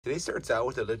Today starts out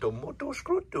with a little moto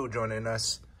scruto joining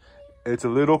us. It's a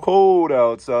little cold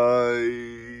outside.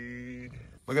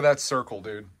 Look at that circle,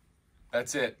 dude.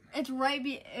 That's it. It's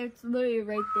it's literally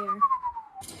right there.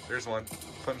 There's one.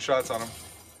 Putting shots on him.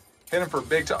 Hit him for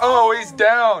big time. Oh, he's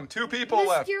down. 2 people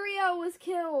left. Mysterio was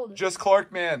killed. Just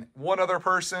Clark, man. One other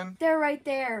person. They're right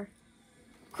there.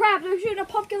 Crap, they're shooting a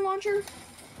pumpkin launcher.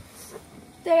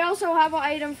 They also have an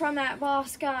item from that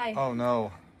boss guy. Oh,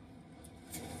 no.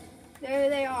 There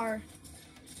they are.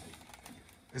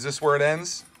 Is this where it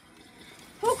ends?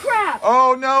 Oh, crap.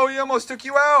 Oh, no. He almost took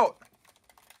you out.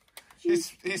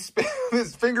 Jeez.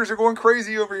 His fingers are going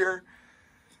crazy over here.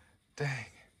 Dang.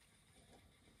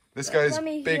 This guy's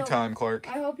big time, Clark.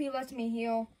 I hope he lets me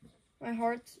heal. My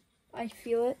heart, I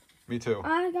feel it. Me too.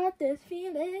 I got this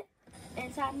feeling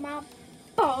inside my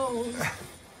bones.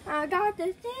 I got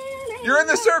this feeling. You're in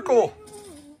the circle.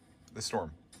 The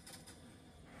storm.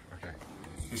 Okay.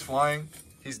 He's flying.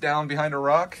 He's down behind a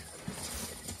rock.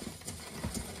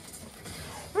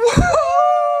 Whoa!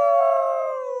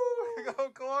 Go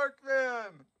Clark,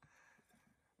 man.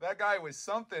 That guy was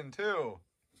something too.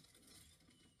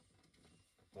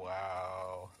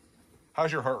 Wow.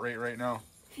 How's your heart rate right now?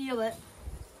 Feel it.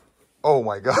 Oh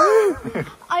my God.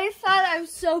 I thought I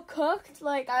was so cooked.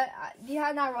 Like,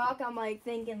 behind that rock, I'm like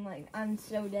thinking, like, I'm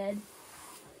so dead.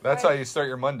 That's how you start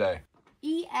your Monday.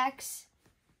 EXPRESSION.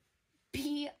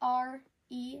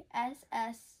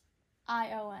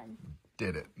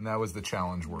 Did it. And that was the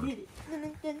challenge word. Did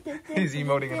it. He's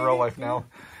emoting in real life now.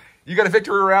 You got a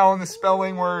victory round in the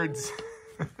spelling words.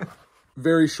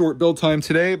 Very short build time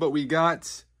today, but we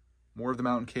got more of the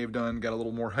mountain cave done. Got a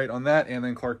little more height on that. And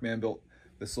then Clark Man built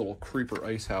this little creeper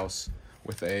ice house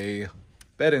with a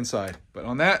bed inside. But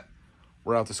on that,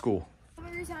 we're out to school. The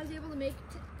only reason I was able to make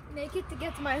it to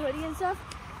get to my hoodie and stuff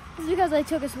is because I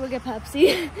took a swig of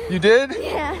Pepsi. You did?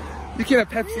 Yeah. You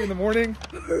can't have Pepsi in the morning?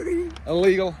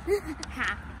 Illegal.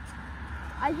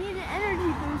 I need an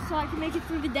energy boost so I can make it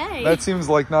through the day. That seems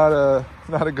like not a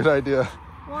good idea.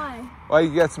 Why? Well,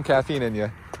 you got some caffeine in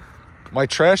you. My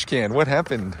trash can, what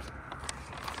happened?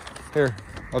 Here,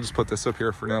 I'll just put this up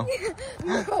here for now.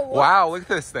 Wow, look at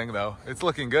this thing though. It's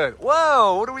looking good.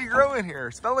 Whoa, what are we growing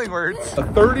here? Spelling words.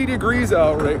 30 degrees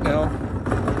out right now.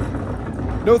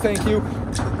 No, thank you.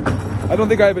 I don't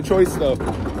think I have a choice though.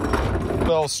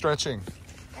 Well, stretching.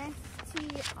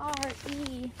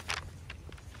 STRETCHING.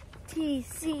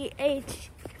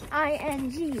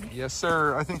 Yes,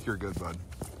 sir. I think you're good, bud.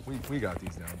 We got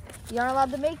these down. You aren't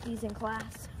allowed to make these in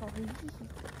class.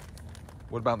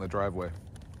 What about in the driveway?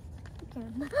 You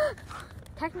can.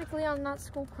 Technically, I'm not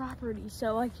school property,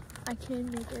 so I can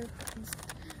make airplanes.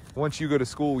 Once you go to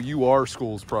school, you are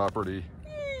school's property.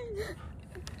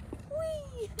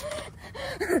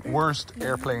 Worst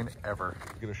airplane ever.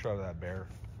 Get a shot of that bear.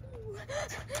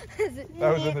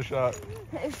 That was in the shot.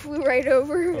 It flew right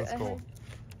over. That's cool.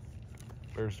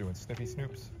 Bear's doing sniffy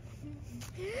snoops.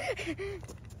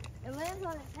 It lands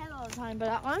on its head all the time,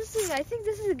 but honestly, I think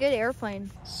this is a good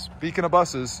airplane. Speaking of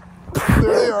buses,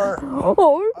 there they are.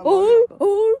 Will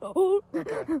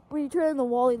you turn in the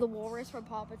Wally the Walrus from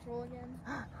Paw Patrol again?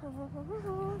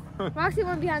 Roxy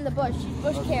went behind the bush. She's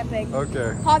bush camping.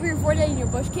 Okay. Pop your foot in your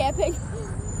bush camping.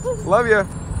 Love you.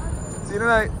 See you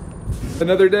tonight.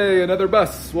 Another day, another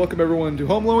bus. Welcome everyone to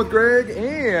Home Alone with Greg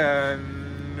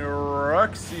and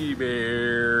Roxy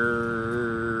Bear.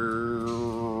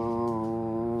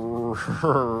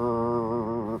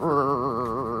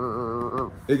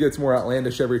 It gets more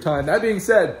outlandish every time. That being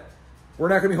said, we're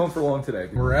not gonna be home for long today.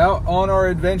 We're out on our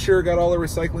adventure. Got all the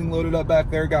recycling loaded up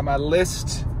back there. Got my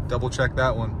list. Double check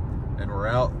that one. And we're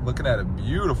out looking at a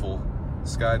beautiful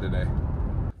sky today.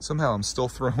 Somehow I'm still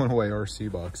throwing away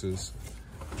RC boxes.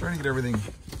 Trying to get everything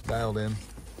dialed in.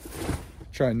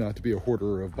 Trying not to be a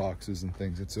hoarder of boxes and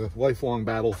things. It's a lifelong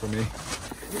battle for me.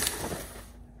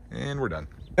 And we're done.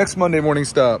 Next Monday morning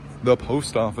stop, the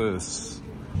post office.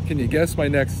 Can you guess my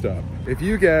next stop? If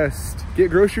you guessed, get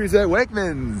groceries at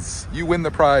Wegmans. You win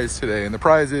the prize today. And the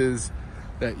prize is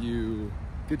that you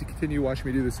get to continue watching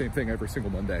me do the same thing every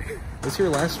single Monday. I was here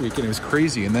last week and it was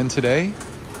crazy. And then today,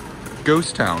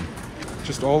 ghost town.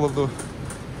 Just all of the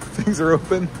things are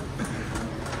open.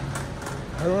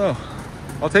 I don't know.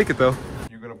 I'll take it though.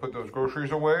 You gonna put those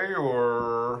groceries away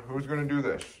or who's gonna do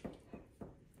this?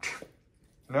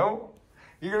 No?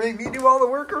 You're gonna make me do all the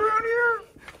work around here?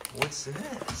 What's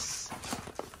this?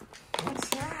 What's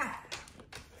that?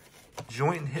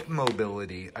 Joint and hip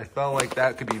mobility. I felt like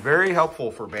that could be very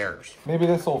helpful for bears. Maybe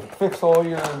this will fix all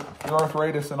your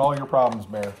arthritis and all your problems,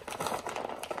 Bear.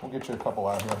 We'll get you a couple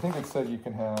out here. I think it said you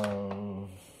can have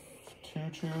 2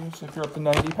 chews if you're up to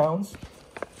 90 pounds.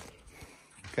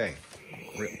 Okay,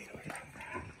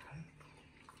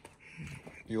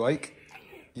 You like?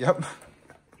 Yep.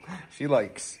 She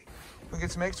likes. We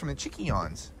get some eggs from the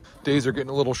chickions. Days are getting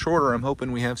a little shorter. I'm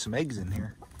hoping we have some eggs in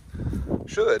here.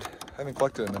 Should. I haven't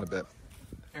collected them in a bit.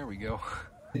 There we go.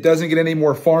 It doesn't get any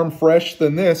more farm fresh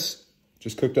than this.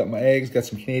 Just cooked up my eggs. Got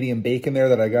some Canadian bacon there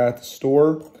that I got at the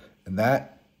store. And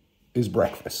that is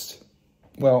breakfast.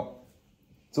 Well,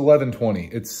 it's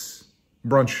 11:20. It's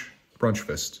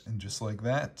brunchfast. And just like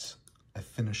that, I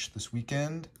finished this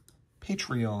weekend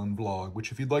Patreon vlog,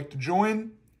 which if you'd like to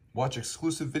join, watch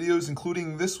exclusive videos,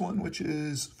 including this one, which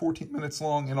is 14 minutes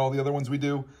long, and all the other ones we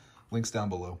do, links down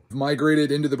below.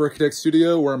 Migrated into the Brickdeck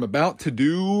studio where I'm about to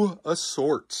do a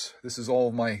sort. This is all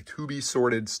of my to-be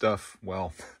sorted stuff.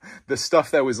 Well, the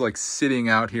stuff that was like sitting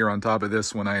out here on top of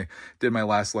this when I did my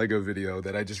last Lego video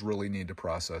that I just really need to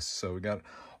process. So we got a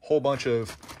whole bunch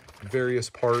of various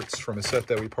parts from a set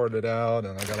that we parted out,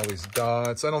 and I got all these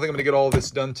dots. I don't think I'm gonna get all of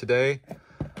this done today,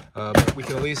 but we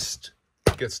can at least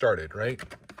get started, right?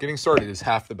 Getting started is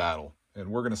half the battle, and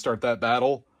we're gonna start that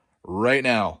battle right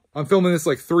now. I'm filming this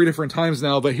like 3 different times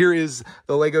now, but here is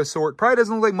the Lego sort. Probably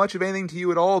doesn't look like much of anything to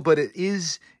you at all, but it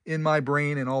is in my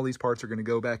brain, and all these parts are going to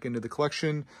go back into the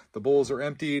collection. The bowls are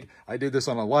emptied. I did this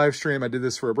on a live stream. I did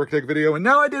this for a Brickdeck video, and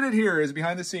now I did it here as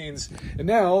behind the scenes. And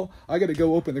now I got to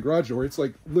go open the garage door. It's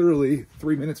like literally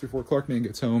 3 minutes before Clarkman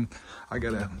gets home. I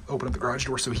got to open up the garage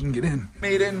door so he can get in.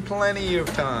 Made in plenty of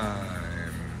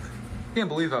time. Can't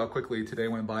believe how quickly today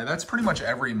went by. That's pretty much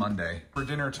every Monday. For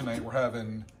dinner tonight, we're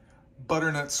having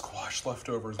butternut squash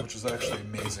leftovers, which is actually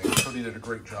amazing. Cody did a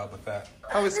great job with that.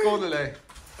 How was school today?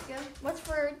 Good. What's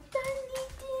for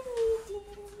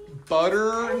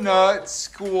butternut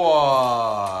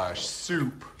squash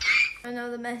soup? I know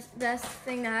the best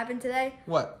thing that happened today.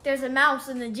 What? There's a mouse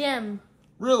in the gym.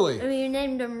 Really? And we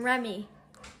named him Remy.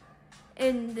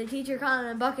 And the teacher caught him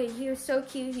in a bucket. He was so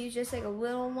cute. He was just like a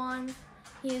little one.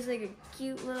 He was like a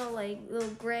cute little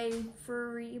gray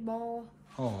furry ball.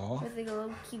 Aww. With like a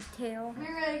little cute tail. We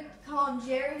were gonna call him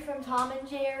Jerry from Tom and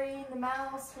Jerry, the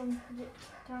mouse from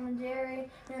Tom and Jerry.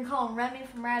 We were gonna call him Remy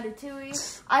from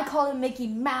Ratatouille. I called him Mickey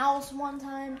Mouse one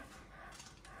time.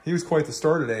 He was quite the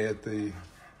star today at the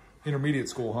intermediate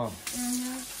school, huh?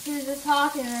 Mm-hmm. He was just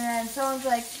talking, and then someone's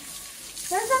like,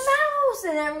 "There's a mouse!"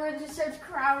 And everyone just starts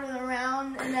crowding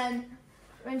around. And then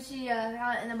when she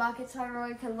got it in the bucket so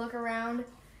everyone could look around,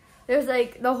 there's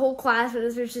like the whole class, but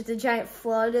there's just a giant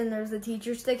flood, and there's the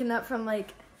teacher sticking up from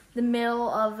like the middle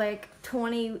of like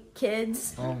 20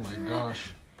 kids. Oh my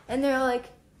gosh. And they're like,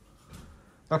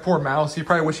 that poor mouse, he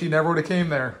probably wished he never would have came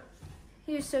there.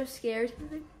 He was so scared.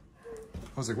 I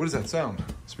was like, what does that sound?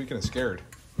 Speaking of scared.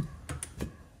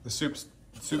 The soup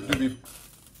to be,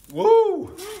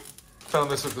 whoa!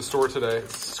 Found this at the store today.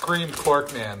 It screamed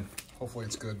Clarkman. Hopefully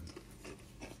it's good.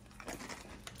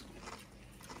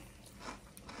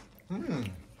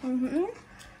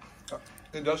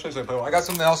 It does taste like pickle. I got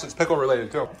something else that's pickle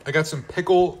related too. I got some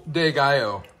pickle de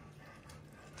gallo.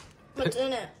 What's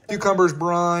in it? Cucumbers,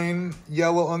 brine,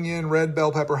 yellow onion, red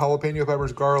bell pepper, jalapeno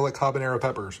peppers, garlic, habanero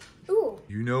peppers. Ooh.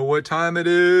 You know what time it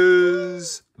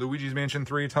is. Luigi's Mansion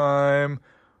 3 time.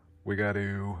 We got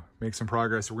to make some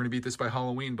progress. We're going to beat this by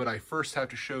Halloween, but I first have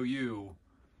to show you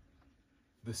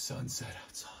the sunset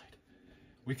outside.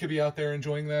 We could be out there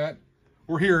enjoying that.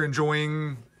 We're here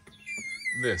enjoying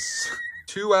this.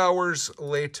 2 hours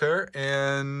later,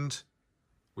 and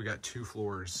we got 2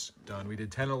 floors done. We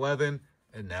did 10, 11,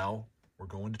 and now we're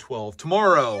going to 12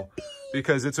 tomorrow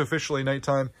because it's officially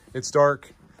nighttime. It's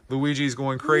dark. Luigi's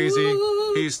going crazy.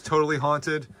 He's totally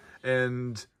haunted,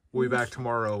 and we'll be back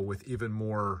tomorrow with even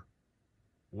more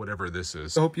whatever this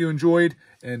is. I hope you enjoyed,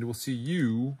 and we'll see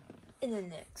you in the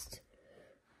next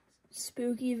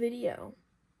spooky video.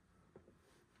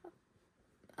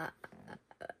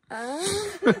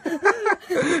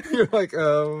 You're like,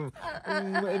 we'll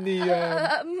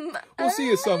see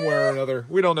you somewhere or another.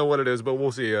 We don't know what it is, but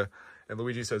we'll see you. And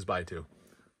Luigi says bye too.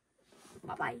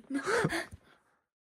 Bye-bye.